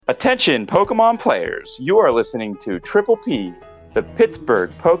Attention, Pokemon players. You are listening to Triple P, the Pittsburgh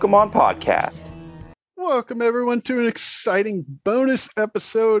Pokemon Podcast. Welcome, everyone, to an exciting bonus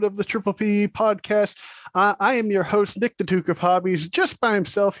episode of the Triple P Podcast. I am your host, Nick the Duke of Hobbies, just by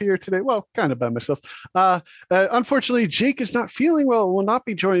himself here today. Well, kind of by myself. Unfortunately, Jake is not feeling well, will not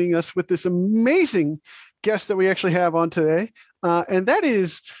be joining us with this amazing guest that we actually have on today. And that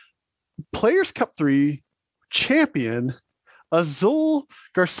is Players Cup 3 champion, Azul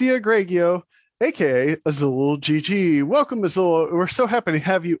Garcia Greggio, aka AzulGG. Welcome, Azul. We're so happy to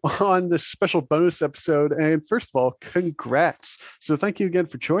have you on this special bonus episode. And first of all, congrats. So thank you again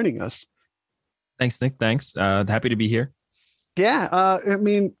for joining us. Thanks, Nick. Thanks. Happy to be here. Yeah.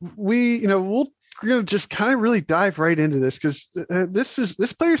 We're going to just kind of really dive right into this because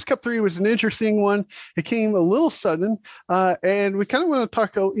this Players Cup 3 was an interesting one. It came a little sudden, and we kind of want to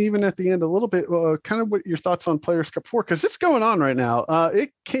talk even at the end a little bit, kind of what your thoughts on Players Cup 4, because it's going on right now.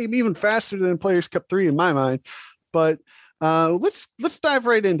 It came even faster than Players Cup 3 in my mind, but let's dive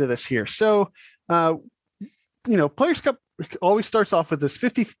right into this here. So, Players Cup always starts off with this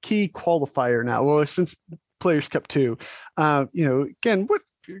 50 key qualifier now. Well, since Players Cup 2, again,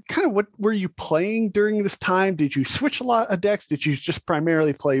 what were you playing during this time? Did you switch a lot of decks? Did you just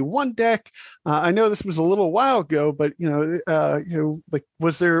primarily play one deck? I know this was a little while ago, but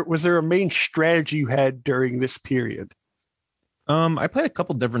was there a main strategy you had during this period? I played a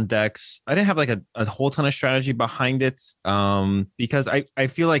couple different decks. I didn't have like a whole ton of strategy behind it, because I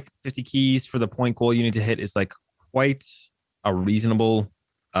feel like 50 keys for the point goal you need to hit is like quite a reasonable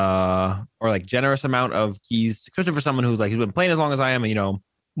or like generous amount of keys, especially for someone who's been playing as long as I am, and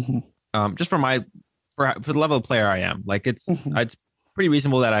just for the level of player I am, like it's pretty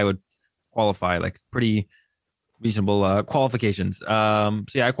reasonable that I would qualify, like pretty reasonable qualifications. So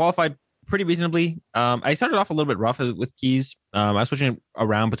yeah, I qualified pretty reasonably. I started off a little bit rough with keys. I was switching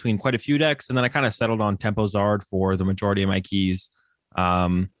around between quite a few decks, and then I kind of settled on Tempo Zard for the majority of my keys. Yeah,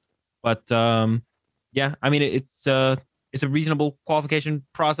 I mean it's a reasonable qualification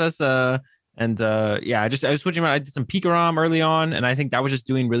process. I was switching around. I did some Pikarom early on, and I think that was just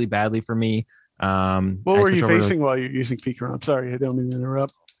doing really badly for me. What were you facing while you're using Pikarom? Sorry, I don't mean to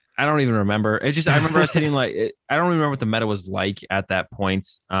interrupt. I don't even remember. I remember I was hitting I don't even remember what the meta was like at that point.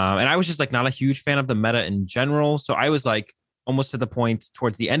 And I was just not a huge fan of the meta in general. So I was almost at the point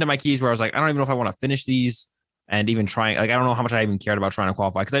towards the end of my keys where I was I don't even know if I want to finish these and even trying. I don't know how much I even cared about trying to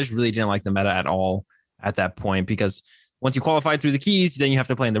qualify, because I just really didn't like the meta at all at that point, because once you qualify through the keys, then you have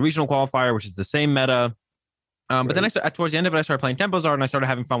to play in the regional qualifier, which is the same meta. But then towards the end of it, I started playing Tempo Zard, and I started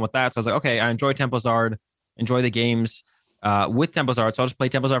having fun with that. So I was like, okay, I enjoy Tempo Zard, enjoy the games with Tempo Zard. So I'll just play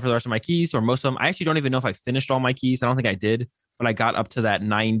Tempo Zard for the rest of my keys, or most of them. I actually don't even know if I finished all my keys. I don't think I did, but I got up to that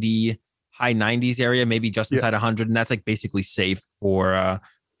high 90s area, maybe just inside 100, and that's basically safe for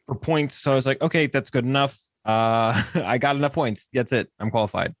points. So I was like, okay, that's good enough. I got enough points. That's it. I'm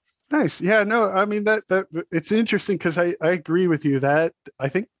qualified. Nice. Yeah, no, I mean that it's interesting because I agree with you that I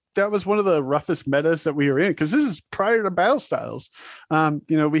think that was one of the roughest metas that we were in, because this is prior to Battle Styles.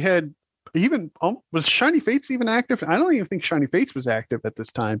 We had was Shiny Fates even active? I don't even think Shiny Fates was active at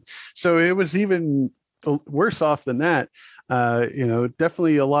this time. So it was even worse off than that.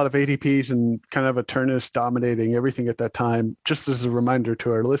 Definitely a lot of ADPs and kind of Eternus dominating everything at that time. Just as a reminder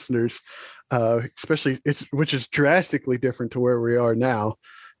to our listeners, especially which is drastically different to where we are now.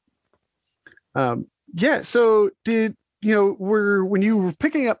 So when you were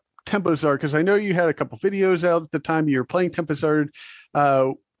picking up Tempo Zard, because I know you had a couple videos out at the time you were playing Tempo Zard,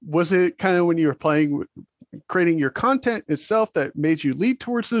 was it kind of when you were creating your content itself that made you lead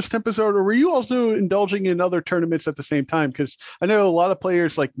towards this Tempo Zard, or were you also indulging in other tournaments at the same time? Because I know a lot of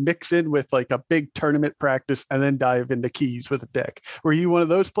players mix in with a big tournament practice and then dive into keys with a deck. Were you one of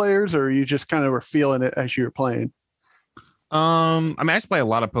those players, or you just kind of were feeling it as you were playing? I just play a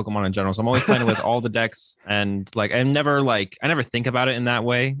lot of Pokemon in general, so I'm always playing with all the decks, and I never think about it in that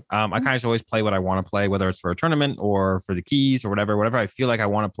way. I kind of just always play what I want to play, whether it's for a tournament or for the keys or whatever I feel like I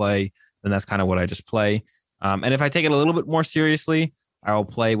want to play, then that's kind of what I just play. And if I take it a little bit more seriously, I will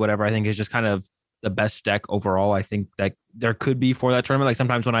play whatever I think is just kind of the best deck overall. I think that there could be for that tournament.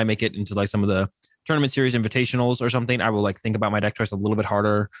 Sometimes when I make it into some of the tournament series invitationals or something, I will think about my deck choice a little bit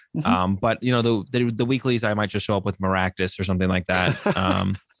harder. But the weeklies, I might just show up with Maractus or something like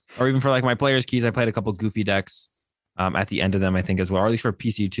that. Or even for my players keys, I played a couple goofy decks at the end of them, I think, as well, or at least for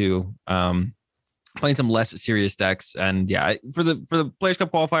PC2. Playing some less serious decks, and for the Players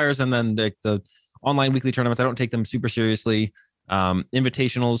Cup qualifiers and then the online weekly tournaments, I don't take them super seriously.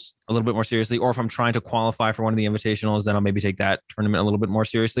 Invitationals a little bit more seriously, or if I'm trying to qualify for one of the invitationals, then I'll maybe take that tournament a little bit more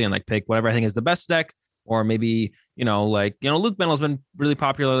seriously and pick whatever I think is the best deck or maybe, Luke Metal's been really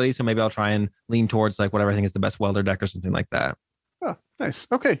popular lately, so maybe I'll try and lean towards like whatever I think is the best welder deck or something like that. Oh, nice.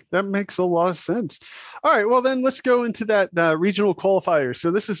 Okay, that makes a lot of sense. All right, well then let's go into that regional qualifier. So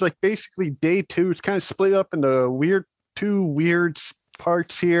this is like basically day 2. It's kind of split up into two weird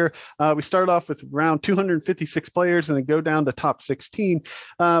parts here. We start off with around 256 players and then go down to top 16.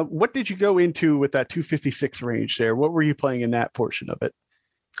 What did you go into with that 256 range there? What were you playing in that portion of it?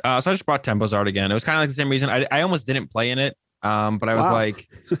 So I just brought Tempo's Art again. It was kind of like the same reason. I almost didn't play in it. But I was like,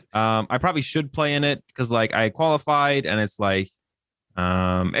 I probably should play in it because like I qualified and it's like,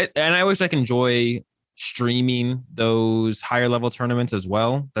 and I always like enjoy streaming those higher level tournaments as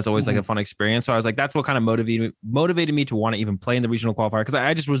well. That's always like a fun experience. So I was like, that's what kind of motivated me to want to even play in the regional qualifier because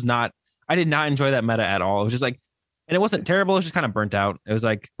I did not enjoy that meta at all. It was just like, and it wasn't terrible. It was just kind of burnt out. It was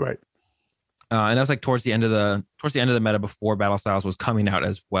like, right. And that was like towards the end of the meta before Battle Styles was coming out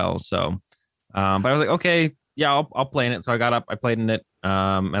as well. So, but I was like, okay, yeah, I'll play in it. So I got up, I played in it,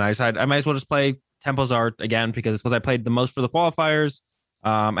 and I decided I might as well just play Tempo's Art again because it's what I played the most for the qualifiers.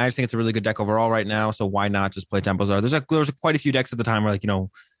 I just think it's a really good deck overall right now. So why not just play Tempo's Art? There was quite a few decks at the time where like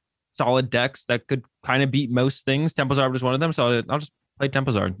solid decks that could kind of beat most things. Tempo's Art was one of them. So I'll just play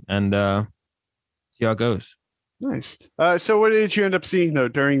Tempo's Art and see how it goes. Nice. So what did you end up seeing though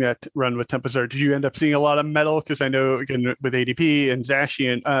during that run with Tempo's Art? Did you end up seeing a lot of metal? Because I know again with ADP and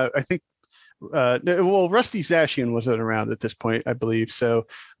Zacian, I think Rusty Zacian wasn't around at this point, I believe. So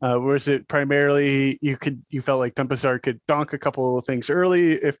was it primarily you felt like Tempest Art could donk a couple of things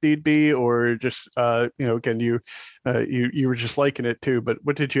early if need be, or just again you were just liking it too? But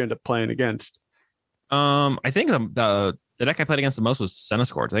what did you end up playing against? I think the deck I played against the most was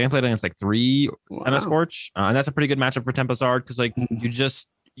Senna-Scorch. I think I played against like 3 Senna-Scorch, and that's a pretty good matchup for Tempest Art because like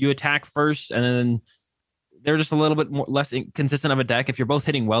you attack first and then they're just a little bit less consistent of a deck. If you're both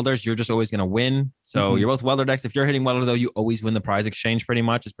hitting welders, you're just always going to win. So you're both welder decks. If you're hitting welder, though, you always win the prize exchange pretty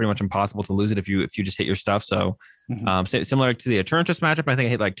much. It's pretty much impossible to lose it if you just hit your stuff. So similar to the Eternatus matchup, I think I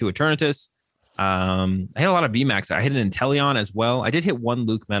hit like 2 Eternatus. I hit a lot of VMAX. I hit an Inteleon as well. I did hit 1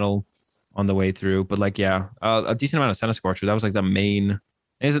 Luke Metal on the way through, but like, yeah, a decent amount of Senna-Scorch. That was like the main,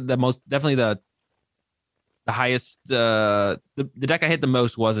 is the most, definitely the highest, the deck I hit the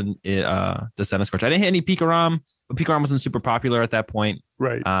most wasn't the Senna-Scorch. I didn't hit any Pikarom, but Pikarom wasn't super popular at that point.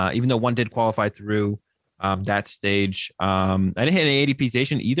 Right. Even though 1 did qualify through that stage. I didn't hit any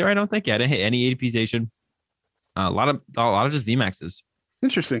ADP-zation either, I don't think. Yeah, I didn't hit any ADP-zation. A lot of just VMAXs.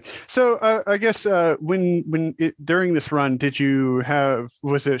 Interesting. So I guess during this run,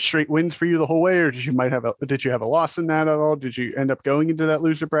 was it straight wins for you the whole way, or did you have a loss in that at all? Did you end up going into that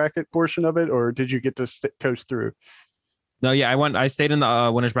loser bracket portion of it, or did you get to coast through? No, yeah, I stayed in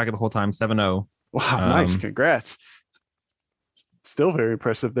the winners bracket the whole time, 7-0. Wow, nice, congrats. Still very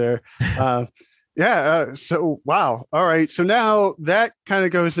impressive there. Yeah. So wow. All right. So now that kind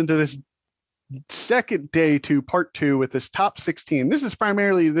of goes into this second day to part 2 with this top 16. This is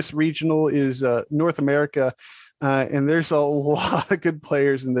primarily, this regional is North America, and there's a lot of good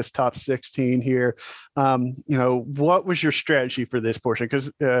players in this top 16 here. What was your strategy for this portion?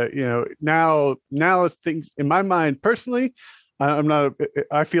 Because now things in my mind personally,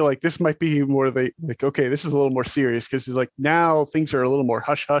 I feel like this might be more okay, this is a little more serious because like now things are a little more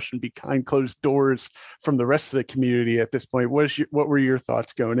hush hush and behind closed doors from the rest of the community at this point. What were your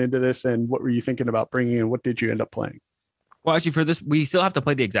thoughts going into this, and what were you thinking about bringing in? What did you end up playing? Well, actually, for this, we still have to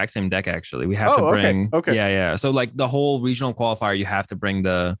play the exact same deck. Actually, we have to bring. Okay. Yeah. So like the whole regional qualifier, you have to bring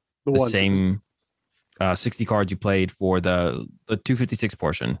the same 60 cards you played for the 256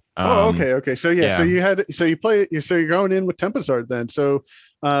 portion. Okay. So yeah. So you're going in with Tempest Art then. So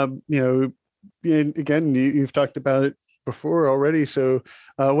again, you've talked about it before already. So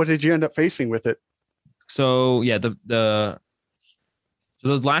what did you end up facing with it? So yeah, the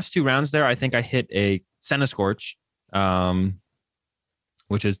last 2 rounds there, I think I hit a Senna-Scorch,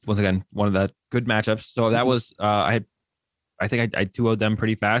 which is once again one of the good matchups. So that was I think I 2-0'd them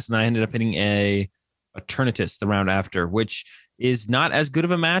pretty fast, and I ended up hitting a Eternatus the round after, which is not as good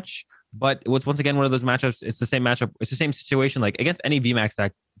of a match, but what's once again one of those matchups. It's the same matchup. It's the same situation. Like against any VMAX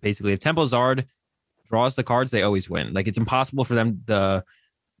deck, basically, if Tempo Zard draws the cards, they always win. Like it's impossible for them the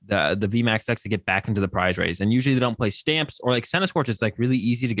VMAX decks to get back into the prize race, and usually they don't play stamps or like Senna-Scorch. It's like really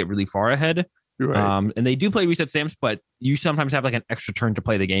easy to get really far ahead. Right. And they do play reset stamps, but you sometimes have like an extra turn to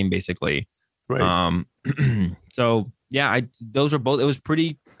play the game, basically. Right. So yeah, those are both. It was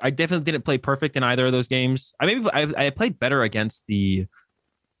pretty. I definitely didn't play perfect in either of those games. I played better against the.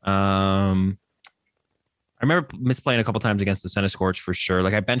 I remember misplaying a couple times against the Senna-Scorch for sure.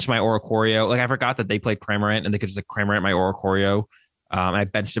 Like I benched my Oricorio. Like I forgot that they played Cramorant and they could just like Cramorant my Oricorio. I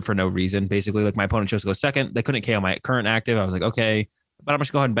benched it for no reason. Basically, like my opponent chose to go second. They couldn't KO my current active. I was like, okay, but I'm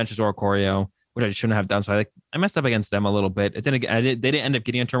just going to go ahead and bench his Oricorio, which I shouldn't have done. So I messed up against them a little bit. It didn't. They didn't end up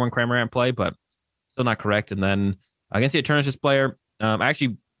getting a turn one Cramorant play, but still not correct. And then against the Eternatus player, I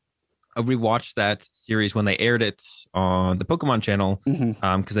actually rewatched that series when they aired it on the Pokemon channel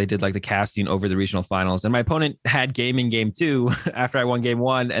because they did like the casting over the regional finals. And my opponent had game in game two after I won game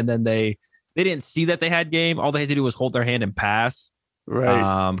one, and then they didn't see that they had game. All they had to do was hold their hand and pass.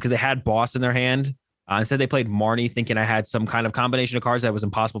 Right. Because they had boss in their hand. Instead, they played Marnie, thinking I had some kind of combination of cards that was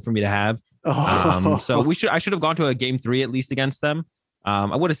impossible for me to have. So I should have gone to a game three at least against them.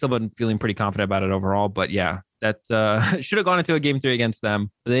 I would have still been feeling pretty confident about it overall, but yeah, that should have gone into a game three against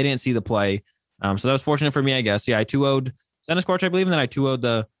them. But they didn't see the play, so that was fortunate for me, I guess. Yeah, I 2-0'd Centiskorch, I believe, and then I 2-0'd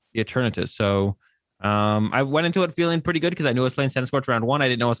the Eternatus. So I went into it feeling pretty good because I knew I was playing Centiskorch round one. I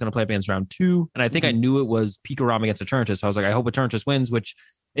didn't know I was going to play against round two. And I think I knew it was Pikarom against Eternatus. So I was like, I hope Eternatus wins, which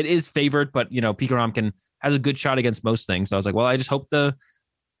it is favored, but Pikarom has a good shot against most things. So I was like, well, I just hope the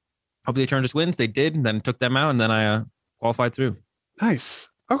Eternatus wins. They did, and then took them out, and then I qualified through. Nice.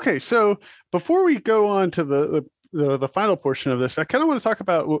 Okay, so before we go on to the final portion of this, I kind of want to talk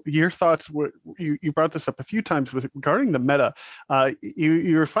about your thoughts. You brought this up a few times regarding the meta.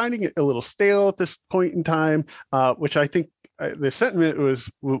 You're finding it a little stale at this point in time, which I think the sentiment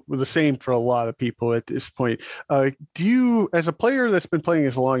was the same for a lot of people at this point. Do you, as a player that's been playing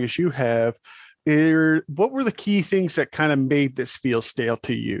as long as you have, what were the key things that kind of made this feel stale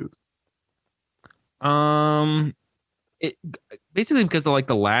to you? It basically because of like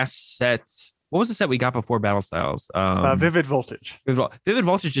the last set. What was the set we got before Battle Styles? Vivid Voltage. Vivid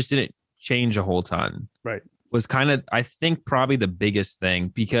Voltage just didn't change a whole ton. Right. Was kind of, I think, probably the biggest thing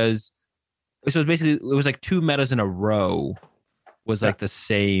because it was like two metas in a row was like the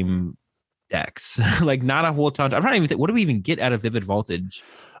same decks. Like not a whole ton. I'm not even what do we even get out of Vivid Voltage?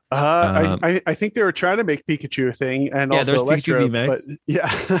 I think they were trying to make Pikachu a thing, and also Electro, but yeah,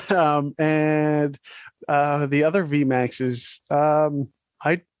 and the other VMAXs,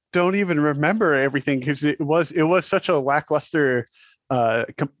 I don't even remember everything because it was such a lackluster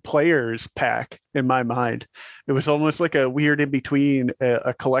players pack in my mind. It was almost like a weird in between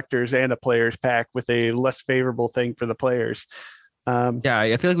a collectors and a players pack with a less favorable thing for the players. Yeah,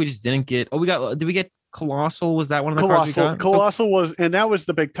 I feel like we just didn't get. Did we get Colossal? Was that one of the cards we got? Colossal was, and that was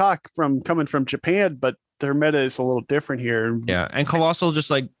the big talk coming from Japan, but their meta is a little different here. Yeah, and Colossal just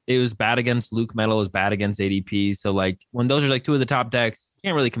like it was bad against Luke Metal, it was bad against ADP. So like when those are like two of the top decks, you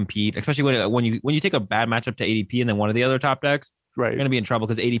can't really compete, especially when you take a bad matchup to ADP and then one of the other top decks, right? You're gonna be in trouble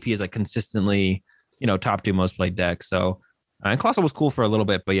because ADP is like consistently, top two most played decks. So and Colossal was cool for a little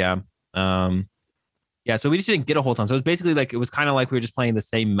bit, but yeah. Yeah, so we just didn't get a whole ton. So it was basically like it was kind of like we were just playing the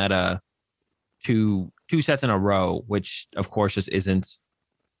same meta two sets in a row, which of course just isn't.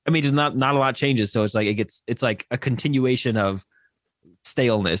 I mean, just not a lot changes. So it's like it's like a continuation of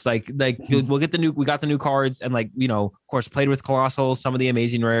staleness. Like we got the new cards, and like of course played with Colossal. Some of the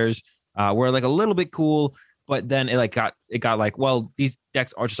amazing rares were like a little bit cool, but then it got like, well, these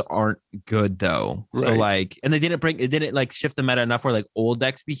decks aren't good though. Right. So like, and it didn't like shift the meta enough where like old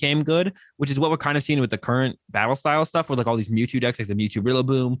decks became good, which is what we're kind of seeing with the current battle style stuff, where like all these Mewtwo decks, like the Mewtwo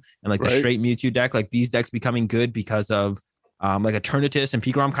Rillaboom and like the straight Mewtwo deck, like these decks becoming good because of like Eternatus and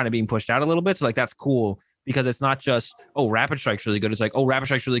Pikarom kind of being pushed out a little bit. So like that's cool because it's not just Rapid Strike's really good. It's like Rapid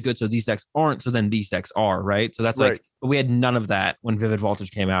Strike's really good, so these decks aren't. So then these decks are, right. So that's like, but we had none of that when Vivid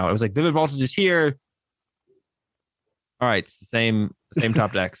Voltage came out. It was like Vivid Voltage is here. All right, it's the same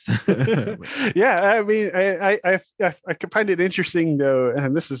top decks. Yeah, I mean, I could find it interesting though,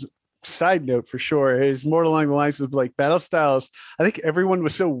 and this is side note for sure, is more along the lines of like Battle Styles. I think everyone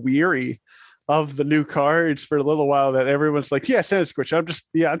was so weary of the new cards for a little while that everyone's like, yeah, Centiskorch.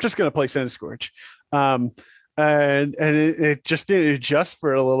 I'm just gonna play Centiskorch. And it just didn't adjust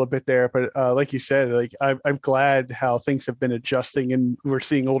for a little bit there, but like you said, like I'm glad how things have been adjusting, and we're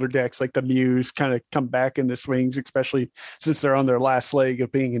seeing older decks like the Mews kind of come back in the swings, especially since they're on their last leg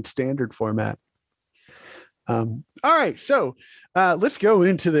of being in standard format. All right, so let's go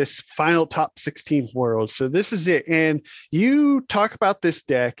into this final top 16 world. So this is it, and you talk about this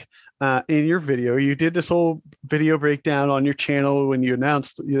deck in your video. You did this whole video breakdown on your channel when you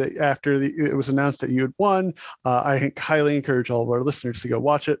announced after it was announced that you had won. I highly encourage all of our listeners to go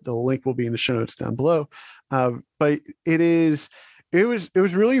watch it. The link will be in the show notes down below. But it was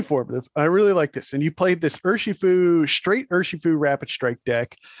really informative. I really like this. And you played this straight Urshifu Rapid Strike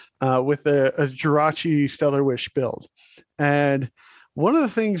deck with a Jirachi Stellar Wish build. And One of the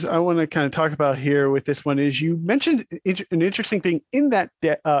things I want to kind of talk about here with this one is you mentioned an interesting thing in that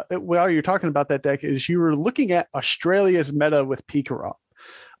deck while you're talking about that deck is you were looking at Australia's meta with Pikarom.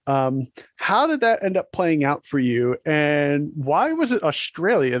 How did that end up playing out for you, and why was it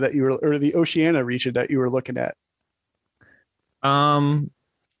Australia that you were, or the Oceania region that you were looking at? So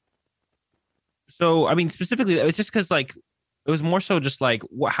I mean, specifically, it's just because like it was more so just like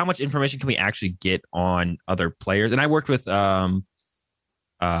how much information can we actually get on other players? And I worked with Mike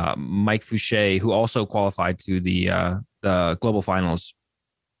Fouché, who also qualified to the global finals.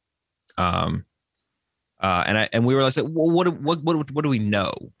 And we were like, well, what do we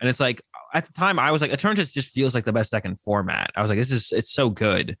know? And it's like at the time I was like, Eternus just feels like the best deck in format. I was like, it's so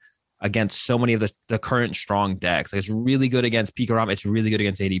good against so many of the current strong decks. Like it's really good against Pikarom. It's really good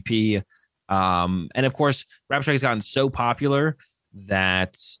against ADP. And of course, Rapid Strike has gotten so popular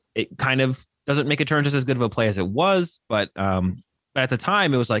that it kind of doesn't make Eternus as good of a play as it was. But at the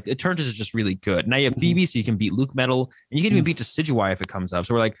time, it was like Eternus is just really good. Now you have Phoebe, so you can beat Luke Metal, and you can even beat Decidueye if it comes up.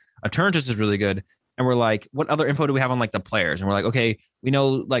 So we're like, Eternus is really good. And we're like, what other info do we have on like the players? And we're like, okay, we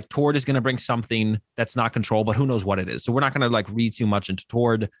know like Tord is going to bring something that's not control, but who knows what it is. So we're not going to like read too much into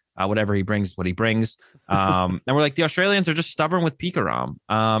Tord. Whatever he brings, what he brings. And we're like, the Australians are just stubborn with Pikarom.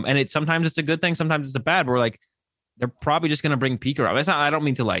 And sometimes it's a good thing, sometimes it's a bad. But we're like, they're probably just going to bring Pikarom. It's not. I don't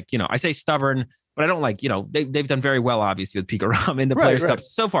mean to like, I say stubborn, but I don't like, they've done very well obviously with Pikarom in the Players Cup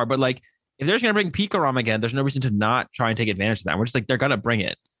so far. But like, if they're just going to bring Pikarom again, there's no reason to not try and take advantage of that. We're just like, they're going to bring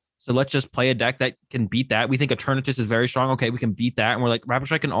it. So let's just play a deck that can beat that. We think Eternatus is very strong. Okay, we can beat that. And we're like, Rapid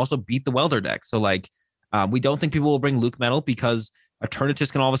Strike can also beat the Welder deck. So like, we don't think people will bring Luke Metal because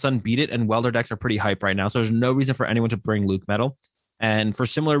Eternatus can all of a sudden beat it, and Welder decks are pretty hype right now. So there's no reason for anyone to bring Luke Metal. And for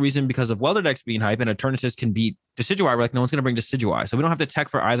similar reason, because of Welder decks being hype and Eternatus can beat Decidueye, we're like, no one's going to bring Decidueye. So we don't have to tech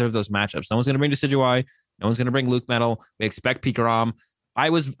for either of those matchups. No one's going to bring Decidueye. No one's going to bring Luke Metal. We expect Pikarom. I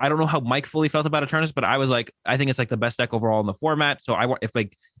don't know how Mike fully felt about Eternus, but I was like, I think it's like the best deck overall in the format. So if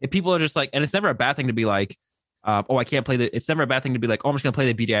people are just like, and it's never a bad thing to be like, I can't play it's never a bad thing to be like, I'm just going to play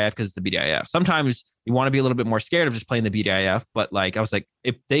the BDIF because it's the BDIF. Sometimes you want to be a little bit more scared of just playing the BDIF. But like, I was like,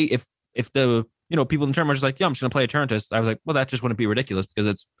 if the people in the tournament are just like, I'm just going to play Eternus. I was like, well, that just wouldn't be ridiculous because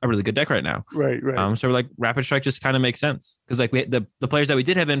it's a really good deck right now. Right. So we're like, Rapid Strike just kind of makes sense because like the players that we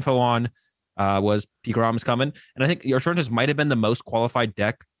did have info on, was Pikarom's coming. And I think Eternus might have been the most qualified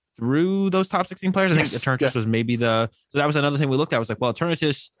deck through those top 16 players. I think Eternus was maybe so that was another thing we looked at. I was like, well,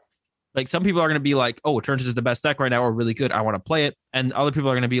 Eternus, like some people are going to be like, oh, Eternus is the best deck right now or really good. I want to play it. And other people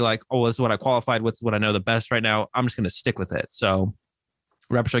are going to be like, oh, this is what I qualified with, what I know the best right now. I'm just going to stick with it. So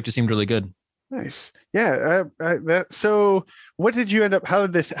Rapid Strike just seemed really good. Nice. Yeah. So what did you end up, how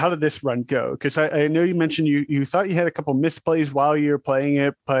did this run go? Because I know you mentioned you thought you had a couple misplays while you were playing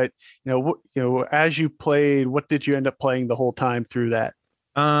it, but as you played, what did you end up playing the whole time through that?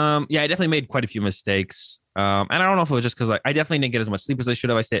 Yeah, I definitely made quite a few mistakes. And I don't know if it was just because like I definitely didn't get as much sleep as I should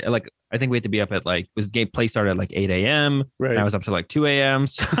have. I think we had to be up at game play started at like 8 a.m. Right. And I was up to like 2 a.m.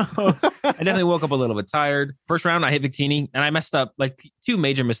 So I definitely woke up a little bit tired. First round, I hit Victini and I messed up like two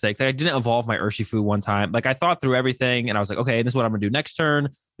major mistakes. Like, I didn't evolve my Urshifu one time. Like I thought through everything and I was like, okay, this is what I'm gonna do next turn.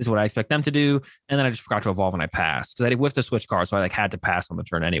 This is what I expect them to do. And then I just forgot to evolve and I passed because I whiffed a switch card. So I had to pass on the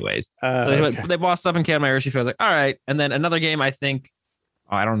turn anyways. So they bossed up and canned my Urshifu. I was like, all right. And then another game, I think,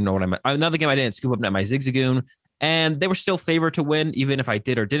 I don't know what I meant. Another game I didn't scoop up at my Zigzagoon, and they were still favored to win, even if I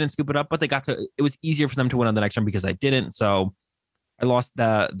did or didn't scoop it up. But it was easier for them to win on the next turn because I didn't. So I lost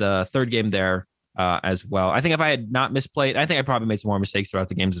the third game there as well. I think if I had not misplayed, I think I probably made some more mistakes throughout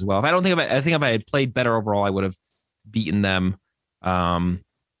the games as well. I think if I had played better overall, I would have beaten them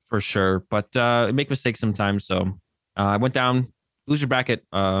for sure. But I make mistakes sometimes. So I went down, loser bracket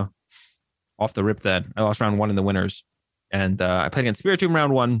off the rip. Then I lost round one in the winners. And I played against Spiritomb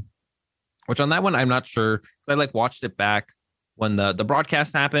round one, which on that one, I'm not sure because I watched it back when the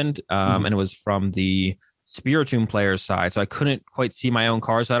broadcast happened. And it was from the Spiritomb player's side. So I couldn't quite see my own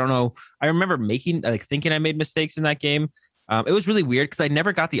cards. So I don't know. I remember thinking I made mistakes in that game. It was really weird because I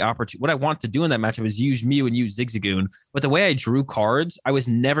never got the opportunity. What I wanted to do in that matchup is use Mew and use Zigzagoon. But the way I drew cards, I was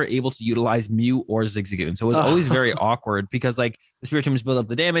never able to utilize Mew or Zigzagoon. So it was always very awkward because the Spiritombs build up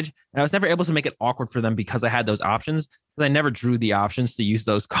the damage. And I was never able to make it awkward for them because I had those options. Because I never drew the options to use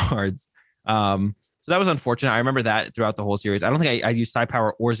those cards. So that was unfortunate. I remember that throughout the whole series. I don't think I used Psy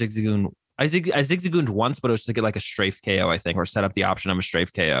Power or Zigzagoon. I Zigzagooned once, but it was to get like a strafe KO, I think, or set up the option of a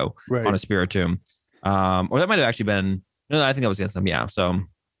strafe KO on a Spiritomb. Or that might have actually been... No, I think that was against them. Yeah. So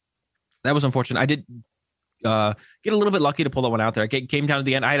that was unfortunate. I did get a little bit lucky to pull that one out there. It came down to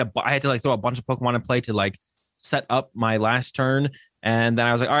the end. I had to throw a bunch of Pokemon in play to set up my last turn. And then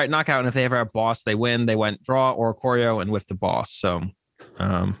I was like, all right, knockout. And if they ever have boss, they win. They went draw or Choreo and with the boss. So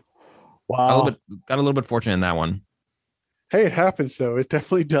Wow. Got a little bit fortunate in that one. Hey, it happens though. It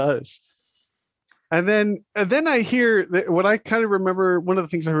definitely does. And then I hear that what I kind of remember, one of the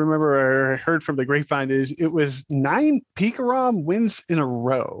things I remember or I heard from the grapevine is it was 9 Pikarom wins in a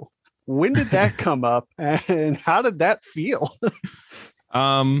row. When did that come up and how did that feel?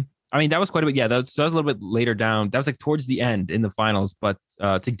 I mean, that was quite a bit. Yeah, that was a little bit later down. That was like towards the end in the finals. But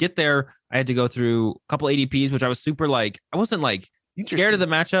to get there, I had to go through a couple ADPs, which I was super like, I wasn't like scared of the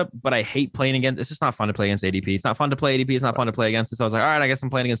matchup, but I hate playing against. It's just not fun to play against ADP. It's not fun to play ADP. It's not fun to play against it. So I was like, all right, I guess I'm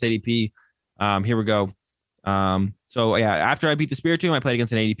playing against ADP. Here we go. So yeah, after I beat the Spiritomb, I played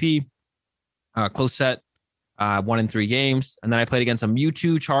against an ADP, close set, 1 in 3 games. And then I played against a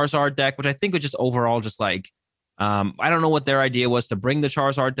Mewtwo Charizard deck, which I think was just overall just like, I don't know what their idea was to bring the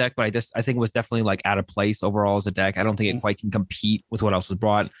Charizard deck, but I think it was definitely like out of place overall as a deck. I don't think it quite can compete with what else was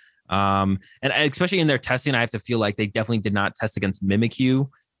brought. And especially in their testing, I have to feel like they definitely did not test against Mimikyu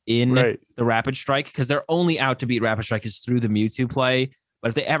in the Rapid Strike, because they're only out to beat Rapid Strike is through the Mewtwo play. But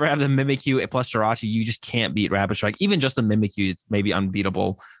if they ever have the Mimikyu plus Jirachi, you just can't beat Rapid Strike. Even just the Mimikyu, it's maybe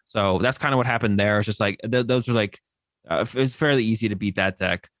unbeatable. So that's kind of what happened there. It's just like those are like it's fairly easy to beat that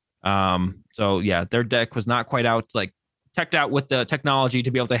deck. So yeah, their deck was not quite out, like teched out with the technology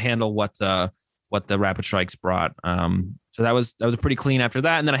to be able to handle what the Rapid Strikes brought. So that was pretty clean after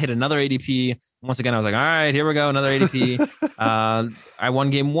that. And then I hit another ADP. Once again, I was like, all right, here we go, another ADP. I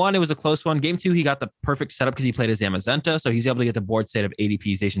won game 1. It was a close one. Game 2, he got the perfect setup because he played his Zamazenta. So he's able to get the board state of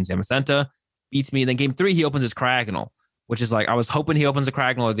ADP Station Zamazenta. Beats me. And then game 3, he opens his Craggle, which is like, I was hoping he opens a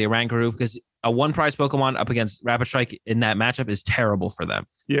Craggle or the Oranguru, because a 1 prize Pokemon up against Rapid Strike in that matchup is terrible for them.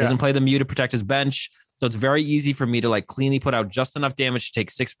 Yeah. He doesn't play the Mew to protect his bench. So it's very easy for me to like cleanly put out just enough damage to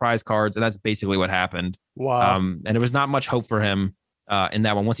take 6 prize cards. And that's basically what happened. Wow. And there was not much hope for him in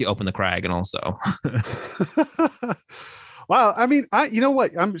that one once he opened the Crag and also. Wow. I mean, you know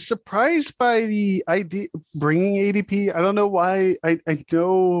what? I'm surprised by the idea bringing ADP. I don't know why. I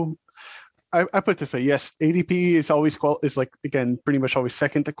know. I put it this way. Yes, ADP is always is like, again, pretty much always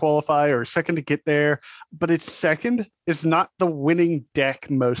second to qualify or second to get there, but it's second is not the winning deck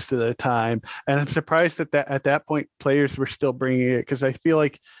most of the time. And I'm surprised that at that point players were still bringing it, because I feel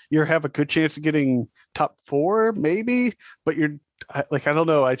like you have a good chance of getting top 4 maybe, but you're like, I don't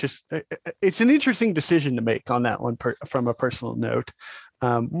know. It's an interesting decision to make on that one from a personal note.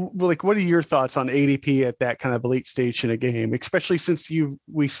 Like, what are your thoughts on ADP at that kind of late stage in a game, especially since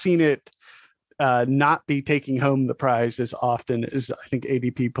we've seen it not be taking home the prize as often as I think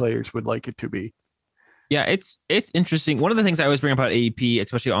ADP players would like it to be? Yeah, it's interesting. One of the things I always bring up about ADP,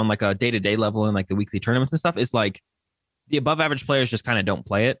 especially on like a day-to-day level and like the weekly tournaments and stuff, is like the above average players just kind of don't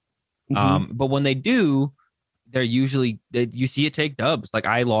play it. Mm-hmm. But when they do, they're usually you see it take dubs. Like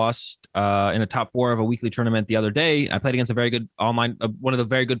I lost in a top 4 of a weekly tournament the other day. I played against a very good online, one of the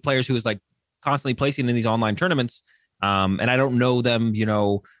very good players who was like constantly placing in these online tournaments. And I don't know them,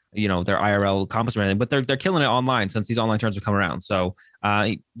 their IRL comps or anything, but they're killing it online since these online turns have come around. So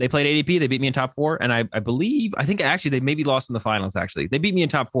they played ADP. They beat me in top 4, and I think actually they maybe lost in the finals. Actually, they beat me in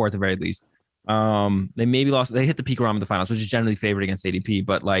top 4 at the very least. They maybe lost. They hit the Pikarom in the finals, which is generally favored against ADP.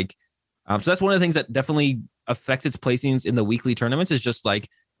 But like, so that's one of the things that definitely affects its placings in the weekly tournaments, is just like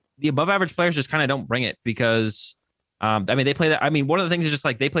the above average players just kind of don't bring it because. I mean, they play that. I mean, one of the things is just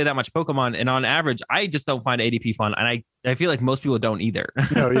like they play that much Pokemon, and on average, I just don't find ADP fun, and I feel like most people don't either.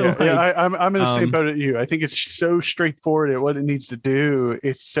 No, yeah, like, yeah. I'm in the same boat as you. I think it's so straightforward at what it needs to do.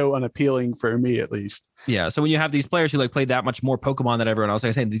 It's so unappealing for me, at least. Yeah. So when you have these players who like play that much more Pokemon than everyone else, like I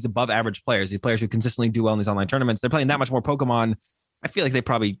was saying, these above average players, these players who consistently do well in these online tournaments, they're playing that much more Pokemon. I feel like they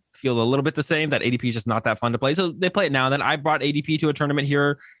probably feel a little bit the same, that ADP is just not that fun to play. So they play it now and then. I brought ADP to a tournament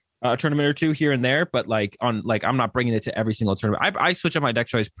here. A tournament or two here and there, but I'm not bringing it to every single tournament. I switch up my deck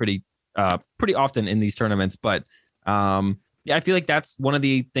choice pretty often in these tournaments, but yeah, I feel like that's one of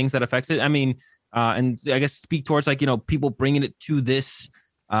the things that affects it. I mean, and I guess speak towards like, people bringing it to this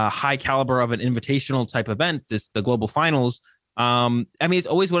high caliber of an invitational type event, the global finals. I mean, it's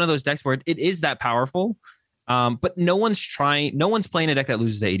always one of those decks where it is that powerful. But no one's playing a deck that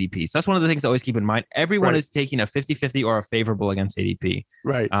loses to ADP. So that's one of the things to always keep in mind. Everyone is taking a 50-50 or a favorable against ADP.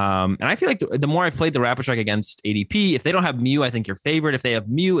 Right. And I feel like the more I've played the Rapid Strike against ADP, if they don't have Mew, I think you're favored. If they have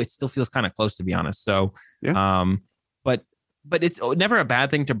Mew, it still feels kind of close, to be honest. So, yeah. But it's never a bad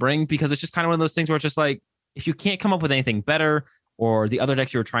thing to bring, because it's just kind of one of those things where it's just like, if you can't come up with anything better, or the other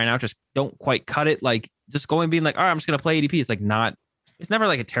decks you were trying out just don't quite cut it, like just going and being like, all right, I'm just going to play ADP. It's never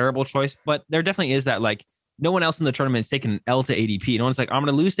like a terrible choice, but there definitely is that like, no one else in the tournament is taking L to ADP. No one's like, I'm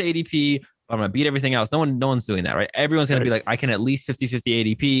going to lose to ADP, but I'm going to beat everything else. No one's doing that, right? Everyone's going to be like, I can at least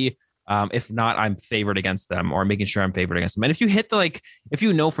 50-50 ADP. If not, I'm favored against them, or making sure I'm favored against them. And if you hit if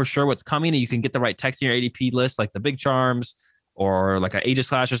you know for sure what's coming and you can get the right text in your ADP list, like the big charms or like an Aegis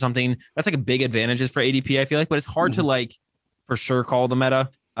Clash or something, that's like a big advantages for ADP, I feel like. But it's hard to like for sure call the meta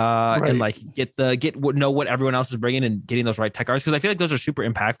and like know what everyone else is bringing and getting those right tech cards, because I feel like those are super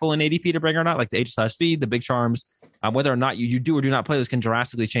impactful in ADP to bring or not, like the Aegis Clash feed, the big charms. Whether or not you do or do not play those can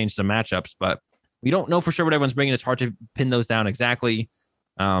drastically change some matchups, but we don't know for sure what everyone's bringing. It's hard to pin those down exactly.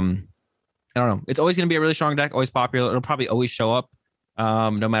 I don't know. It's always going to be a really strong deck, always popular. It'll probably always show up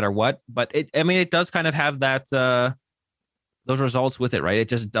no matter what. But it does kind of have that those results with it, right? It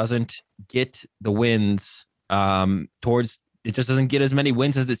just doesn't get the wins it just doesn't get as many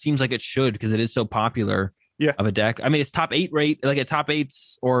wins as it seems like it should, because it is so popular of a deck. I mean, it's top 8 rate, like at top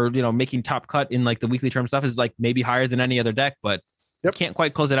 8s, or making top cut in like the weekly term stuff is like maybe higher than any other deck, but you can't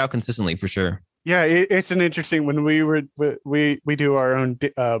quite close it out consistently for sure. Yeah, it's an interesting, when we do our own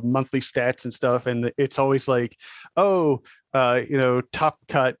monthly stats and stuff, and it's always like, top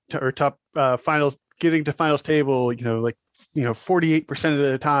cut or top finals, getting to finals table, 48% of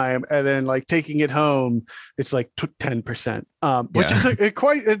the time, and then like taking it home, it's like 10%, which is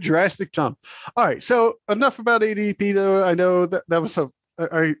quite a drastic jump. All right, so enough about ADP though. I know that was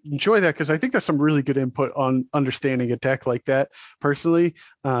I enjoy that because I think that's some really good input on understanding a deck like that personally.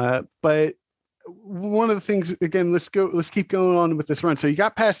 But one of the things, again, let's keep going on with this run. So you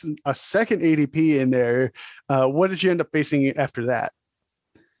got past a second ADP in there. What did you end up facing after that?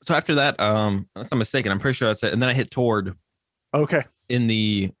 So after that, unless I'm mistaken, I'm pretty sure that's it. And then I hit Tord. Okay. In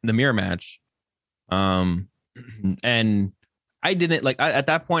the mirror match. And I didn't at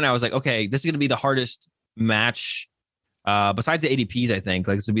that point I was like, okay, this is going to be the hardest match besides the ADPs. I think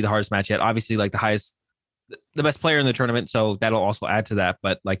like this would be the hardest match yet. Obviously, like the best player in the tournament, so that'll also add to that.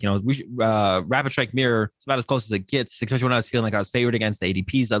 But Rapid Strike Mirror, it's about as close as it gets, especially when I was feeling like I was favored against the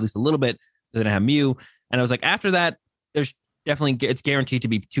ADPs at least a little bit. They didn't have Mew, and I was like, after that, there's definitely, it's guaranteed to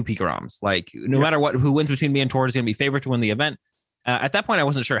be 2 Pikaroms. Like no matter who wins between me and Tord is going to be favored to win the event. At that point, I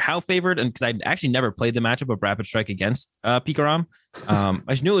wasn't sure how favored, and because I actually never played the matchup of Rapid Strike against Pikarom. I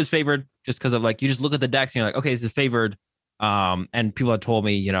just knew it was favored just because of like, you just look at the decks and you're like, okay, this is favored. And people had told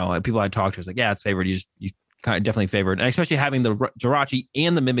me, people I talked to was like, yeah, it's favored. You kind of definitely favored. And especially having the Jirachi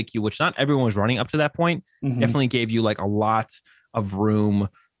and the Mimikyu, which not everyone was running up to that point, definitely gave you like a lot of room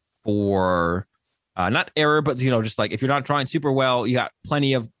for not error, but just like if you're not drawing super well, you got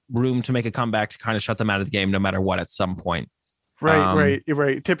plenty of room to make a comeback to kind of shut them out of the game no matter what at some point. Right.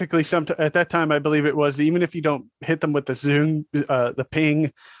 Typically, at that time, I believe it was, even if you don't hit them with the zoom, the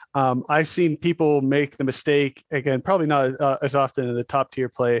ping, I've seen people make the mistake, again, probably not as often in the top tier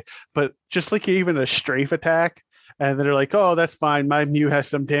play, but just like even a strafe attack, and then they're like, oh, that's fine, my Mew has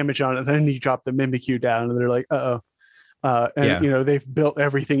some damage on it. And then you drop the Mimikyu down, and they're like, they've built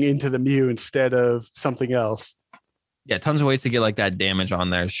everything into the Mew instead of something else. Yeah, tons of ways to get like that damage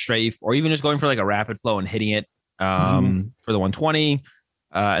on there, strafe, or even just going for like a rapid flow and hitting it for the 120,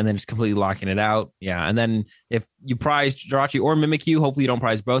 and then just completely locking it out. Yeah, and then if you prize Jirachi or Mimikyu, hopefully you don't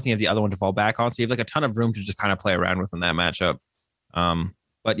prize both and you have the other one to fall back on, so you have like a ton of room to just kind of play around with in that matchup.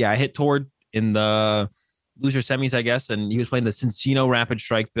 But yeah, I hit Tord in the loser semis, I guess, and he was playing the Cincino Rapid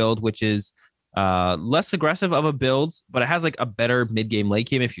Strike build, which is less aggressive of a build, but it has like a better mid-game, late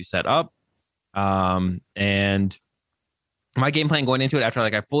game if you set up. And my game plan going into it, after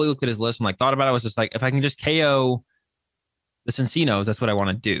like I fully looked at his list and like thought about it, was just like, if I can just KO the Cincinos, that's what I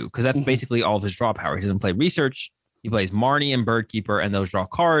want to do, because that's basically all of his draw power. He doesn't play Research. He plays Marnie and Birdkeeper, and those draw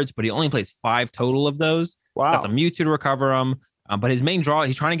cards, but he only plays 5 total of those. Wow. Got the Mewtwo to recover them. But his main draw,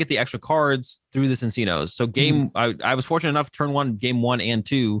 he's trying to get the extra cards through the Cincinos. So I was fortunate enough turn 1, game 1 and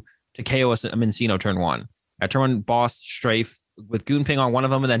 2 to KO a Mincino turn 1. I turn 1 boss strafe with Goon Ping on one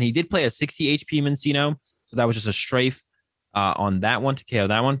of them, and then he did play a 60 HP Mincino, so that was just a strafe on that one to KO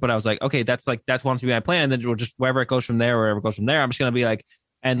that one. But I was like, okay, that's one to be my plan, and then we'll just wherever it goes from there, I'm just gonna be like,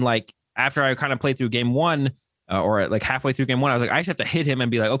 and like after I kind of played through game 1 or like halfway through game 1, I was like, I just have to hit him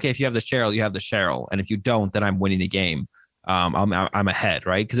and be like, okay, if you have the Cheryl, you have the Cheryl, and if you don't, then I'm winning the game. I'm ahead,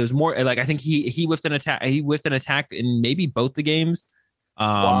 right? Because it was more like, I think he whiffed an attack in maybe both the games.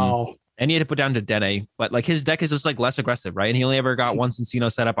 Wow. And he had to put down to Dene, but like his deck is just like less aggressive, right? And he only ever got one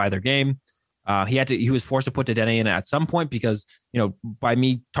Cincino set up either game. He was forced to put the Dene in at some point because, by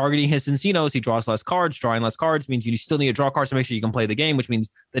me targeting his Cincinos, he draws less cards. Drawing less cards means you still need to draw cards to make sure you can play the game, which means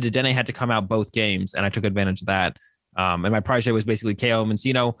that the Dene had to come out both games, and I took advantage of that. And my prize was basically KO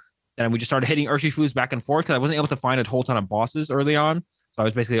Mincino. And we just started hitting Urshifu's back and forth because I wasn't able to find a whole ton of bosses early on. So I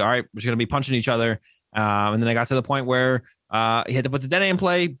was basically, all right, we're just going to be punching each other. And then I got to the point where he had to put the Dene in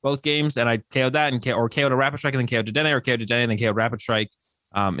play both games, and I KO'd that or KO'd a Rapid Strike and then KO'd the Dene, or KO'd the Dene and then KO'd Rapid Strike.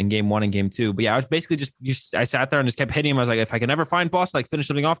 in game 1 and game 2. But yeah, I was basically I sat there and just kept hitting him. I was like, if I can never find boss, like finish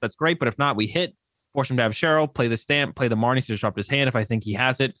something off, that's great. But if not, we hit, force him to have Cheryl, play the stamp, play the Marnie to disrupt his hand if I think he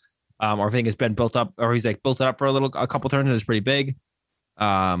has it. Or if I think it's been built up, or he's like built it up for a couple turns and it's pretty big.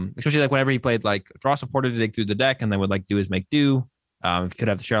 Especially like whenever he played like draw supported to dig through the deck and then would like do his make do. If he could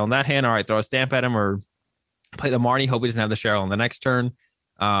have the Cheryl in that hand, all right, throw a stamp at him or play the Marnie, hope he doesn't have the Cheryl on the next turn.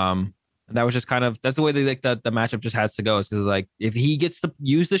 And that was just kind of, that's the way they like the matchup just has to go, is because like if he gets to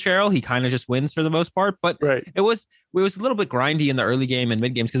use the Cheryl, he kind of just wins for the most part. But it was a little bit grindy in the early game and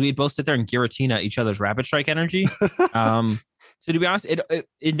mid games because we'd both sit there and Giratina each other's rapid strike energy. So to be honest,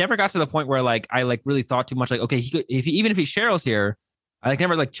 it never got to the point where like I like really thought too much. Like, okay, even if he Cheryl's here, I like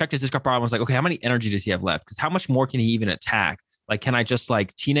never like checked his discard problem. I was like, okay, how many energy does he have left? Because how much more can he even attack? Like, can I just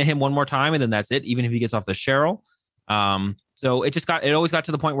like Tina him one more time and then that's it? Even if he gets off the Cheryl. So it always got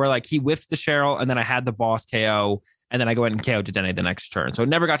to the point where like he whiffed the Cheryl and then I had the boss KO and then I go ahead and KO Dedenne the next turn. So it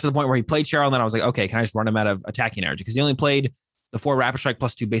never got to the point where he played Cheryl and then I was like, okay, can I just run him out of attacking energy? Because he only played the 4 rapid strike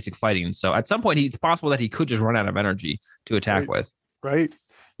plus 2 basic fighting. So at some point it's possible that he could just run out of energy to attack with. Right.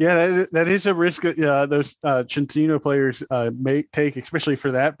 Yeah, that is a risk those Centino players may take, especially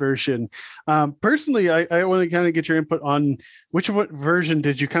for that version. Personally, I want to kind of get your input on what version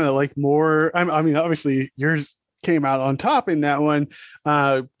did you kind of like more? I mean, obviously yours came out on top in that one,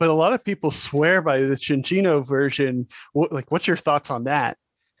 but a lot of people swear by the Centino version. What's your thoughts on that?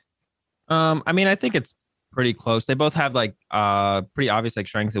 I mean, I think it's pretty close. They both have like pretty obvious like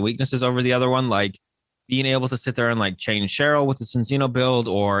strengths and weaknesses over the other one. Like being able to sit there and like change Cheryl with the Centino build,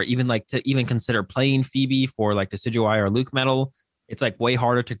 or even like to even consider playing Phoebe for like Decidueye or Luke Metal. It's like way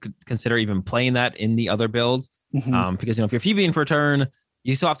harder to consider even playing that in the other build. Because if you're Phoebeing for a turn,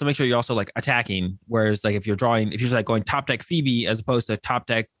 you still have to make sure you're also like attacking. Whereas like if you're like going top deck Phoebe as opposed to top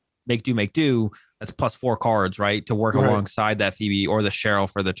deck make do, that's plus 4 cards, right? To work alongside that Phoebe or the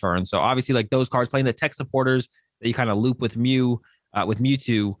Cheryl for the turn. So obviously like those cards playing the tech supporters that you kind of loop with with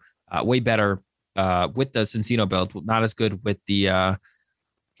Mewtwo, way better with the Centino build. Not as good with the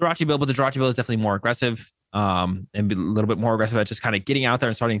Jirachi build, but the Jirachi build is definitely more aggressive. And be a little bit more aggressive at just kind of getting out there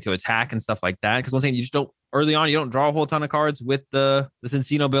and starting to attack and stuff like that. Because one thing you just don't early on, you don't draw a whole ton of cards with the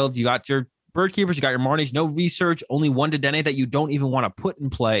Centino build. You got your Bird Keepers, you got your Marnies, no research, only one Dedenne that you don't even want to put in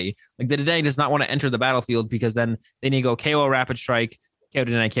play. Like the Dedenne does not want to enter the battlefield because then they need to go KO Rapid Strike, KO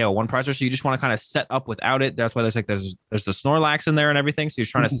Dedenne, KO one prizer. So you just want to kind of set up without it. That's why there's the Snorlax in there and everything. So you're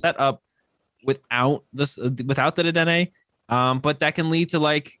trying to set up without the Dedenne. But that can lead to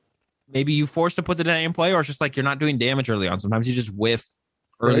like maybe you forced to put the Dedenne in play, or it's just like you're not doing damage early on. Sometimes you just whiff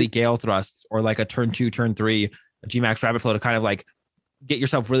early Gale Thrusts or like a turn 2, turn 3, a Gmax Rabbit Flow to kind of like get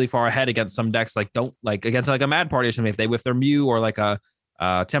yourself really far ahead against some decks. Like don't like against like a Mad Party or something. If they whiff their Mew or like a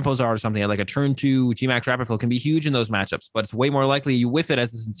Tempozar or something, like a turn 2 Gmax Rapid Flow can be huge in those matchups, but it's way more likely you whiff it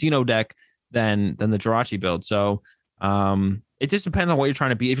as the Centino deck than the Jirachi build. So it just depends on what you're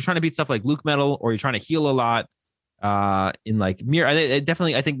trying to beat. If you're trying to beat stuff like Luke Metal or you're trying to heal a lot, in like mirror, I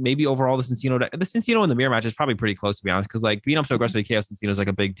think maybe overall the Centino and the mirror match is probably pretty close, to be honest, because like being up so aggressively Chaos Centino is like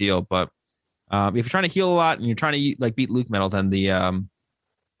a big deal. But if you're trying to heal a lot and you're trying to like beat Luke Metal, then the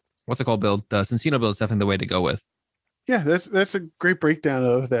what's it called build, the Centino build is definitely the way to go with. Yeah, that's a great breakdown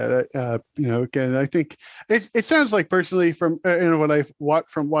of that. Again, I think it sounds like personally from what I've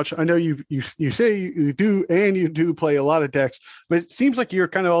watched. I know you say you do play a lot of decks, but it seems like you're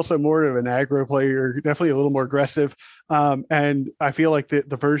kind of also more of an aggro player, definitely a little more aggressive. And I feel like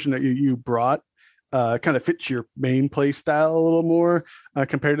the version that you brought kind of fits your main play style a little more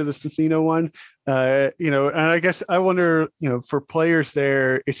compared to the Centino one. And I guess I wonder, for players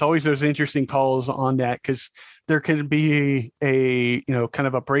there, it's always those interesting calls on that because there can be a kind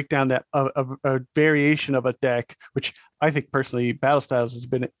of a breakdown that a variation of a deck, which I think personally Battle Styles has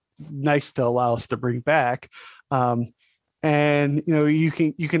been nice to allow us to bring back. And you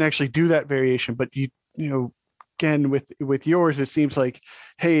can actually do that variation, but again with yours, it seems like,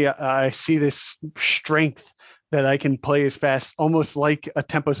 hey, I see this strength that I can play as fast, almost like a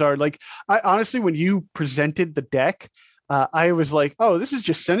Tempozar. Like I honestly, when you presented the deck, I was like, oh, this is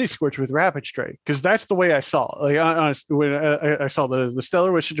just Scorch with Rapid Strike, because that's the way I saw it. Like honestly, when I saw the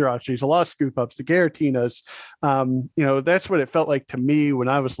Stellar Wish Jirachis, a lot of scoop ups, the Garatinas, that's what it felt like to me when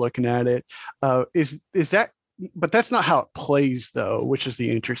I was looking at it. Is that? But that's not how it plays, though, which is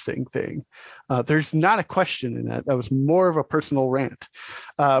the interesting thing. There's not a question in that. That was more of a personal rant.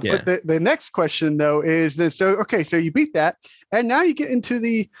 But the next question, though, is this. So you beat that, and now you get into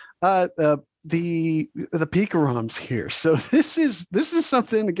the Picaroms here. So this is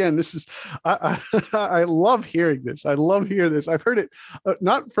something, again, I love hearing this. I love hearing this. I've heard it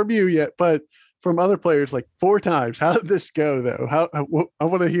not from you yet, but from other players like 4 times. How did this go though? I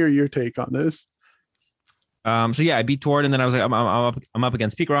want to hear your take on this. So yeah, I beat Tord, and then I was like, I'm up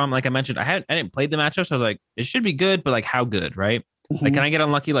against Pikarom. Like I mentioned, I didn't play the matchup, so I was like, it should be good, but like how good, right? Like, can I get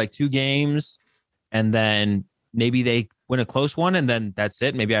unlucky like 2 games, and then maybe they win a close one, and then that's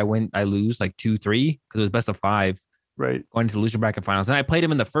it. Maybe I lose like 2-3 because it was best of 5, right? Going to the loser bracket finals. And I played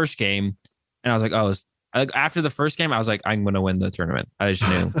him in the first game, and I was like, after the first game, I was like, I'm gonna win the tournament. I just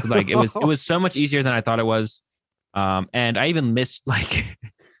knew. Like it was so much easier than I thought it was. And I even missed like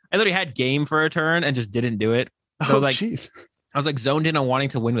I literally had game for a turn and just didn't do it. So I was like zoned in on wanting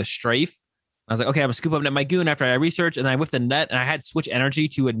to win with Strafe. I was like, okay, I'm gonna scoop up net my goon after I research, and I whiffed the net, and I had switch energy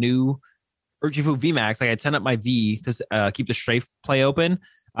to a new Urshifu VMAX. Like I'd send up my V to keep the Strafe play open.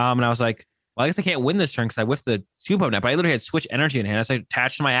 And I was like, well, I guess I can't win this turn because I whiffed the scoop up net, but I literally had switch energy in hand. So I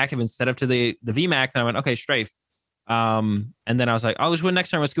attached to my active instead of to the VMAX, and I went, okay, Strafe. And then I was like, I'll just win next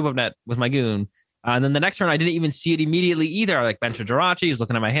turn with scoop up net with my goon. And then the next turn, I didn't even see it immediately either. I like bench a Jirachi. He's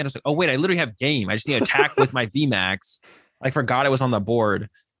looking at my hand. I was like, oh, wait, I literally have game. I just need to attack with my VMAX. I forgot it was on the board.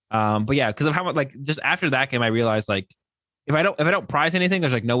 But yeah, because of how much, like, just after that game, I realized, like, if I don't prize anything,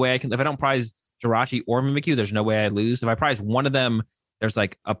 there's like no way I can. If I don't prize Jirachi or Mimikyu, there's no way I lose. If I prize one of them, there's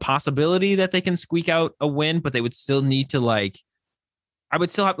like a possibility that they can squeak out a win, but they would still need to like. I would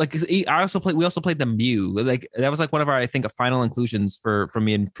still have like. We also played the Mew. Like that was like one of our, I think, final inclusions for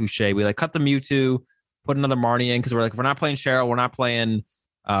me and Fouché. We like cut the Mewtwo, put another Marnie in because we're like, if we're not playing Cheryl, we're not playing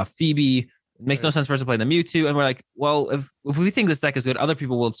Phoebe. It makes no sense for us to play the Mewtwo. And we're like, well, if we think this deck is good, other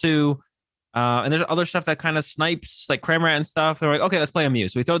people will too. And there's other stuff that kind of snipes like Cramorant and stuff. And we're like, okay, let's play a Mew.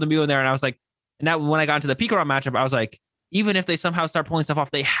 So we throw the Mew in there, and I was like, and now when I got into the Pikarom matchup, I was like, even if they somehow start pulling stuff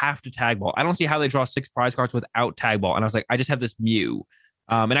off, they have to tag ball. I don't see how they draw 6 prize cards without tag ball. And I was like, I just have this Mew.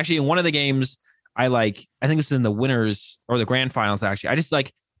 And actually, in one of the games, I think this was in the winners or the grand finals. Actually,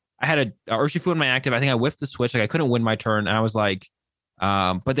 I had a Urshifu in my active. I think I whiffed the switch. Like I couldn't win my turn. And I was like,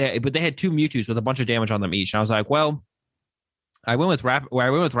 but they had 2 Mewtwo's with a bunch of damage on them each. And I was like, well, I went with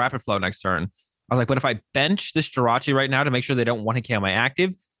Rapid Flow next turn. I was like, but if I bench this Jirachi right now to make sure they don't want to KO my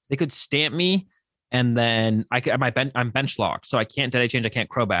active, they could stamp me. And then I'm bench locked, so I can't Dead Change, I can't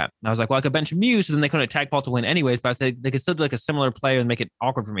Crobat. And I was like, well, I could bench Mew, so then they couldn't attack ball to win anyways. But I said they could still do like a similar play and make it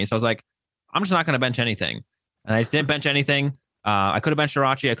awkward for me. So I was like, I'm just not going to bench anything. And I just didn't bench anything. I could have benched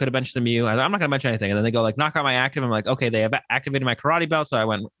Jirachi, I could have benched the Mew. I'm not going to bench anything. And then they go like, knock out my active. I'm like, okay, they have activated my Karate Belt, so I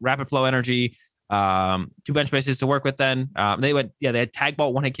went Rapid Flow Energy. 2 bench bases to work with then. They had tag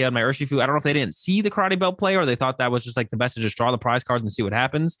ball, 1-hit KO on my Urshifu. I don't know if they didn't see the Karate Belt play or they thought that was just like the best to just draw the prize cards and see what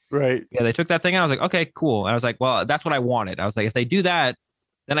happens. Right. Yeah, they took that thing out. I was like, okay, cool. And I was like, well, that's what I wanted. I was like, if they do that,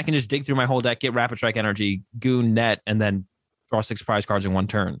 then I can just dig through my whole deck, get Rapid Strike Energy, Goon, Net, and then draw 6 prize cards in one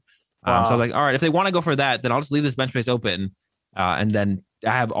turn. Wow. So I was like, all right, if they want to go for that, then I'll just leave this bench space open. And then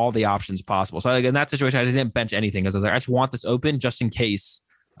I have all the options possible. So like in that situation, I didn't bench anything because I was like, I just want this open just in case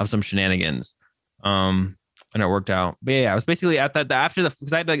of some shenanigans. And it worked out. But yeah, I was basically at that after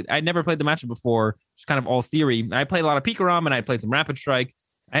because I'd never played the matchup before, just kind of all theory. And I played a lot of Pikarom and I played some Rapid Strike.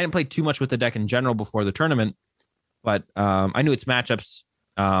 I hadn't played too much with the deck in general before the tournament, but I knew its matchups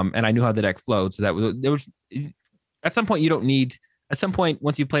and I knew how the deck flowed. So there was at some point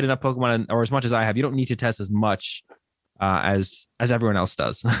once you've played enough Pokemon or as much as I have, you don't need to test as much as everyone else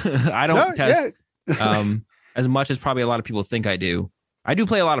does. I don't test as much as probably a lot of people think I do. I do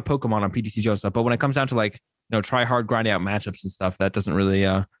play a lot of Pokemon on PTCGO stuff, but when it comes down to like, try hard grinding out matchups and stuff, that doesn't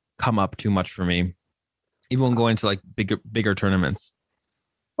really come up too much for me, even when going to like bigger tournaments.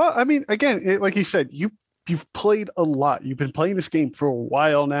 Well, I mean, again, like you said, you've played a lot. You've been playing this game for a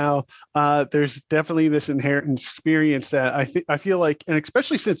while now. There's definitely this inherent experience that I feel like, and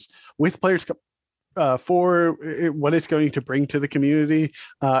especially since with players for what it's going to bring to the community,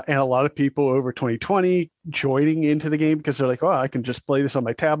 and a lot of people over 2020 joining into the game because they're like, oh, I can just play this on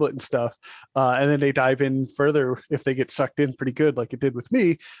my tablet and stuff, and then they dive in further if they get sucked in pretty good like it did with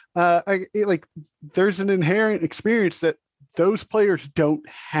me. There's an inherent experience that those players don't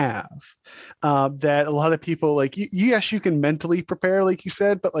have, that a lot of people like. Yes, you can mentally prepare like you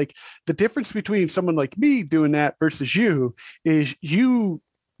said, but like the difference between someone like me doing that versus you is you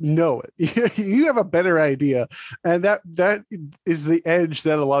know it. You have a better idea, and that is the edge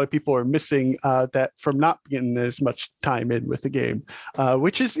that a lot of people are missing, that from not getting as much time in with the game,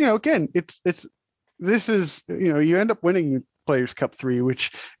 which is again, it's this is you end up winning Players Cup 3,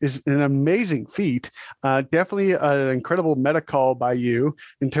 which is an amazing feat. Definitely an incredible meta call by you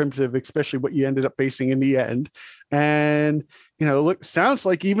in terms of especially what you ended up facing in the end. And, look, sounds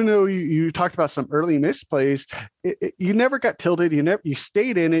like even though you talked about some early misplays, you never got tilted. You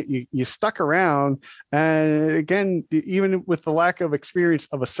stayed in it. You stuck around. And again, even with the lack of experience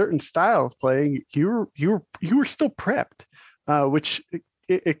of a certain style of playing, you were still prepped, which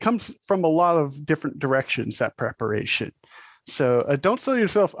it comes from a lot of different directions, that preparation. So don't sell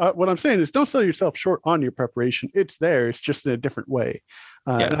yourself. What I'm saying is don't sell yourself short on your preparation. It's there. It's just in a different way.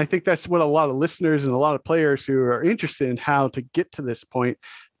 And I think that's what a lot of listeners and a lot of players who are interested in how to get to this point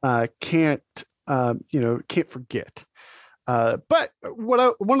can't forget. But one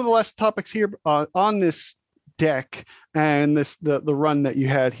of the last topics here on this deck and the run that you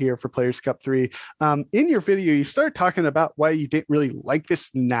had here for Players Cup 3, in your video you started talking about why you didn't really like this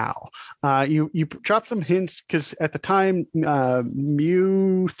now. You dropped some hints because at the time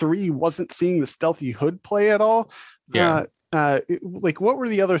Mew 3 wasn't seeing the stealthy hood play at all. What were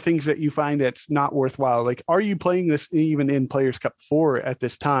the other things that you find that's not worthwhile? Like, are you playing this even in Players Cup 4 at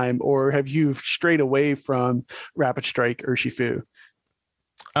this time, or have you strayed away from Rapid Strike or Shifu?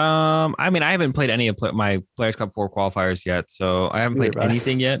 I haven't played any of my Players Cup 4 qualifiers yet, so I haven't played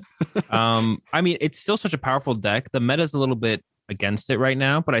anything yet. It's still such a powerful deck. The meta's a little bit against it right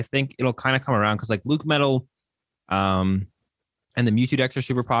now, but I think it'll kind of come around because like Luke Metal, and the Mewtwo decks are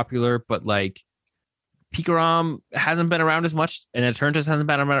super popular, but like Pikarom hasn't been around as much, and Eternatus hasn't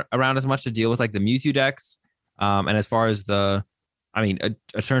been around as much to deal with like the Mewtwo decks. And as far as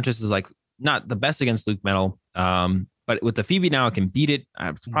Eternatus is like not the best against Luke Metal. But with the Phoebe now, it can beat it.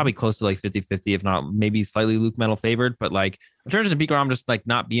 It's probably close to like 50-50, if not maybe slightly Luke Metal favored. But like Eternatus and Pikarom just like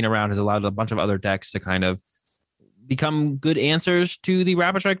not being around has allowed a bunch of other decks to kind of become good answers to the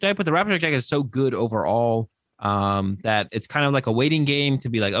Rapid Strike deck. But the Rapid Strike deck is so good overall that it's kind of like a waiting game to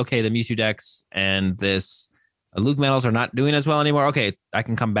be like, okay, the Mewtwo decks and this Luke Metals are not doing as well anymore. Okay, I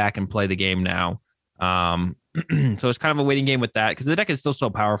can come back and play the game now. So it's kind of a waiting game with that because the deck is still so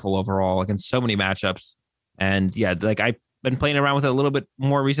powerful overall, like in so many matchups. And yeah, like I've been playing around with it a little bit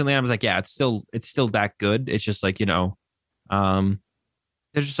more recently. I was like, yeah, it's still that good. It's just like, there's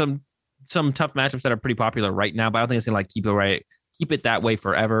just some tough matchups that are pretty popular right now, but I don't think it's gonna like keep it that way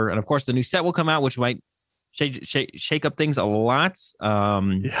forever. And of course, the new set will come out, which might shake up things a lot.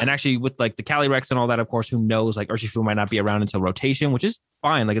 And actually, with like the Calyrex and all that, of course, who knows? Like Urshifu might not be around until rotation, which is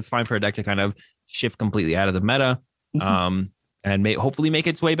fine. Like it's fine for a deck to kind of shift completely out of the meta. And hopefully make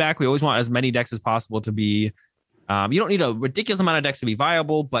its way back. We always want as many decks as possible to be. You don't need a ridiculous amount of decks to be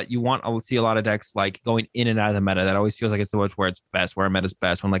viable, but you want to see a lot of decks like going in and out of the meta. That always feels like it's the where it's best, where a meta's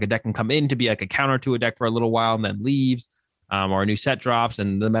best. When like a deck can come in to be like a counter to a deck for a little while and then leaves, or a new set drops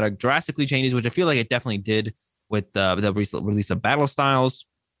and the meta drastically changes, which I feel like it definitely did with the recent release of Battle Styles,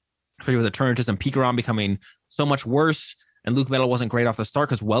 especially with Eternatus and Pikarom becoming so much worse. And Luke Metal wasn't great off the start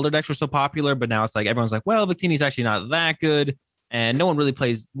because Welder decks were so popular, but now it's like everyone's like, well, Victini's actually not that good. And no one really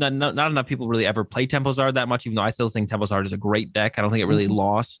plays, not enough people really ever play Tempo Zard that much, even though I still think Tempo Zard is a great deck. I don't think it really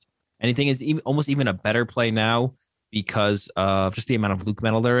lost anything. Is almost even a better play now because of just the amount of Luke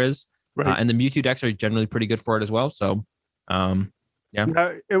Metal there is. Right. And the Mewtwo decks are generally pretty good for it as well. So, yeah.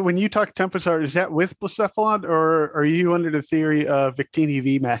 Now, when you talk Tempo Zard, is that with Blacephalon, or are you under the theory of Victini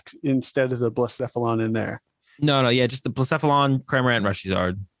VMAX instead of the Blacephalon in there? No, yeah, just the Blacephalon, Cramorant, and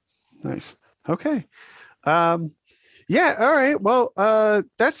Reshizard. Nice. Okay. Yeah, all right. Well,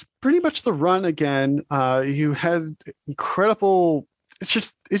 that's pretty much the run again. You had incredible.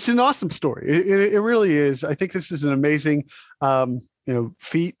 It's an awesome story. It really is. I think this is an amazing,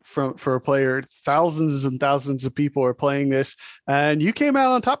 feat for a player. Thousands and thousands of people are playing this, and you came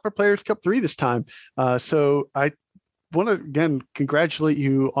out on top for Players Cup 3 this time. So I want to again congratulate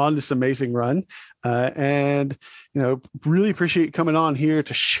you on this amazing run, and really appreciate you coming on here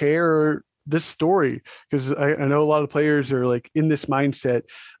to share this story, because I know a lot of players are like in this mindset.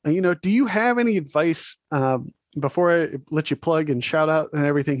 Do you have any advice, before I let you plug and shout out and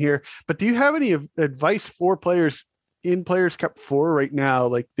everything here, but do you have any advice for players in Players Cup 4 right now,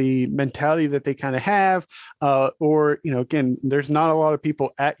 like the mentality that they kind of have, or again, there's not a lot of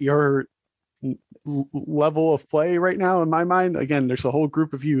people at your level of play right now in my mind. Again, there's a whole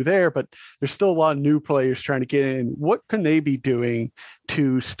group of you there, but there's still a lot of new players trying to get in. What can they be doing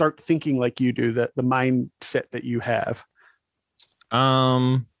to start thinking like you do, the mindset that you have?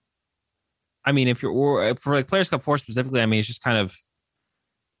 If you're for like Players Cup 4 specifically, it's just kind of,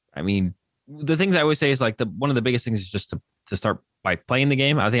 the things I always say is like one of the biggest things is just to start by playing the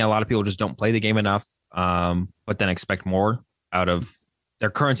game. I think a lot of people just don't play the game enough, but then expect more out of their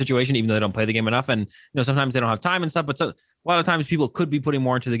current situation, even though they don't play the game enough. And sometimes they don't have time and stuff. But a lot of times people could be putting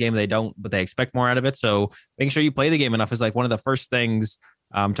more into the game. They don't, but they expect more out of it. So making sure you play the game enough is like one of the first things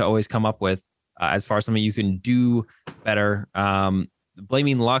to always come up with as far as something you can do better.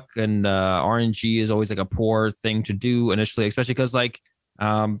 Blaming luck and RNG is always like a poor thing to do initially, especially because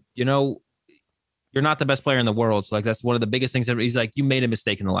you're not the best player in the world. So like, that's one of the biggest things that he's like, you made a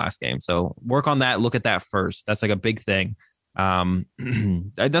mistake in the last game. So work on that. Look at that first. That's like a big thing.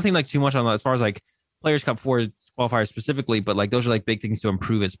 Nothing like too much on that as far as like Players Cup 4 qualifiers specifically, but like those are like big things to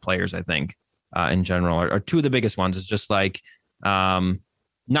improve as players, I think, in general are two of the biggest ones. Is just like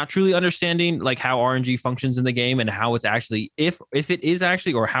not truly understanding like how RNG functions in the game and how it's actually, if it is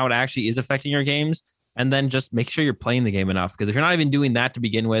actually, or how it actually is affecting your games. And then just make sure you're playing the game enough. Because if you're not even doing that to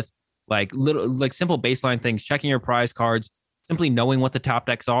begin with, like simple baseline things, checking your prize cards, simply knowing what the top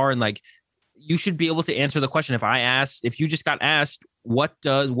decks are. And like, you should be able to answer the question. If you just got asked, what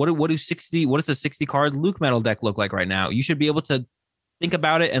does the 60 card Luke Metal deck look like right now? You should be able to think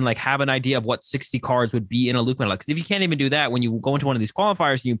about it and like have an idea of what 60 cards would be in a Luke Metal. Because if you can't even do that when you go into one of these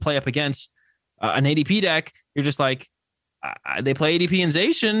qualifiers and you play up against an ADP deck, you're just like, they play ADP and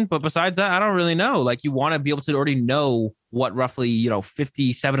Zacian, but besides that, I don't really know. Like, you want to be able to already know what roughly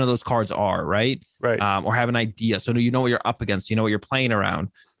 57 of those cards are, right? Right. Or have an idea, so you know what you're up against, you know what you're playing around.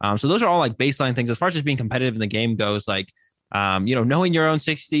 So those are all like baseline things as far as just being competitive in the game goes. Like, knowing your own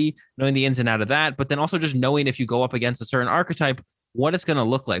 60, knowing the ins and out of that, but then also just knowing if you go up against a certain archetype, what it's going to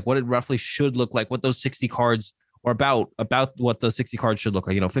look like, what it roughly should look like, what those 60 cards or about what the 60 cards should look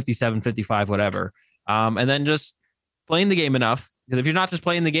like. 57, 55, whatever. And then just playing the game enough, because if you're not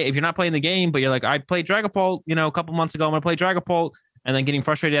playing the game, but you're like, I played Dragapult, a couple months ago, I'm going to play Dragapult, and then getting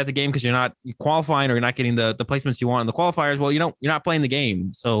frustrated at the game because you're not qualifying or you're not getting the placements you want in the qualifiers. Well, you're not playing the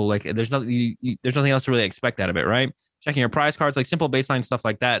game. So like, there's nothing else to really expect out of it, right? Checking your prize cards, like simple baseline stuff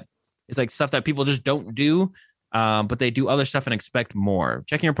like that is like stuff that people just don't do, but they do other stuff and expect more.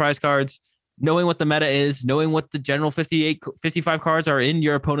 Checking your prize cards, knowing what the meta is, knowing what the general 55 cards are in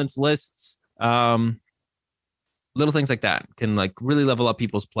your opponent's lists. Little things like that can like really level up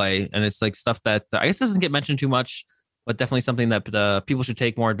people's play. And it's like stuff that I guess doesn't get mentioned too much, but definitely something that people should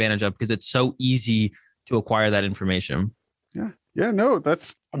take more advantage of because it's so easy to acquire that information. Yeah, no,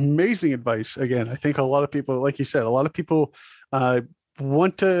 that's amazing advice. Again, I think a lot of people, like you said, want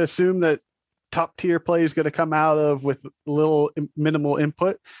to assume that top tier play is going to come out of with minimal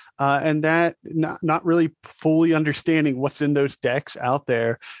input, and that not really fully understanding what's in those decks out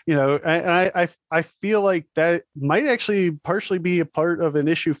there. I feel like that might actually partially be a part of an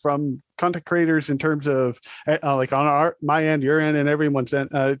issue from content creators in terms of like on my end, your end, and everyone's end,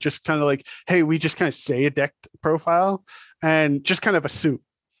 just kind of like, hey, we just kind of say a deck profile and just kind of assume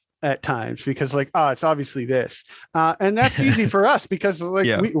at times because like, it's obviously this, and that's easy for us because like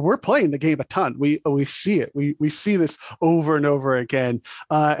we're playing the game a ton. We see it. We see this over and over again.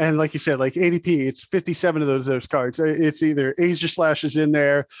 And like you said, like ADP, it's 57 of those cards. It's either Asia/Slash is in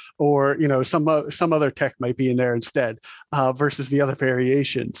there or some other tech might be in there instead, versus the other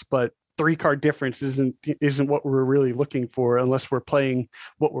variations. But 3-card difference isn't what we're really looking for unless we're playing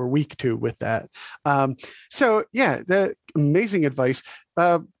what we're weak to with that. So yeah, that amazing advice.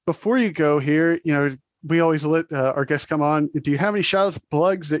 Before you go here, we always let our guests come on. Do you have any shout outs,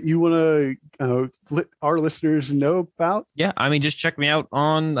 plugs that you want to let our listeners know about? Yeah, I mean, just check me out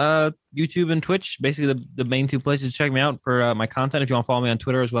on YouTube and Twitch. Basically, the main two places to check me out for my content. If you want to follow me on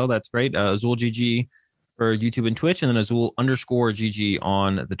Twitter as well, that's great. AzulGG for YouTube and Twitch, and then Azul_GG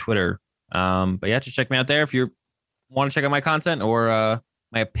on the Twitter. But yeah, just check me out there if you want to check out my content or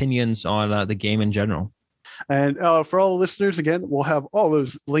my opinions on the game in general. And for all the listeners, again, we'll have all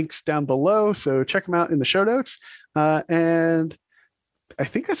those links down below, so check them out in the show notes. And I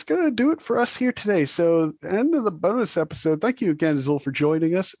think that's going to do it for us here today. So end of the bonus episode. Thank you again, Azul, for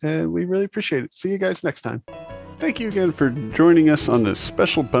joining us, and we really appreciate it. See you guys next time. Thank you again for joining us on this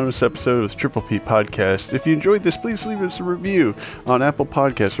special bonus episode of Triple P Podcast. If you enjoyed this, please leave us a review on Apple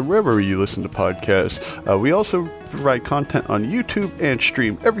Podcasts or wherever you listen to podcasts. We also provide content on YouTube and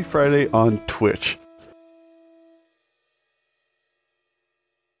stream every Friday on Twitch.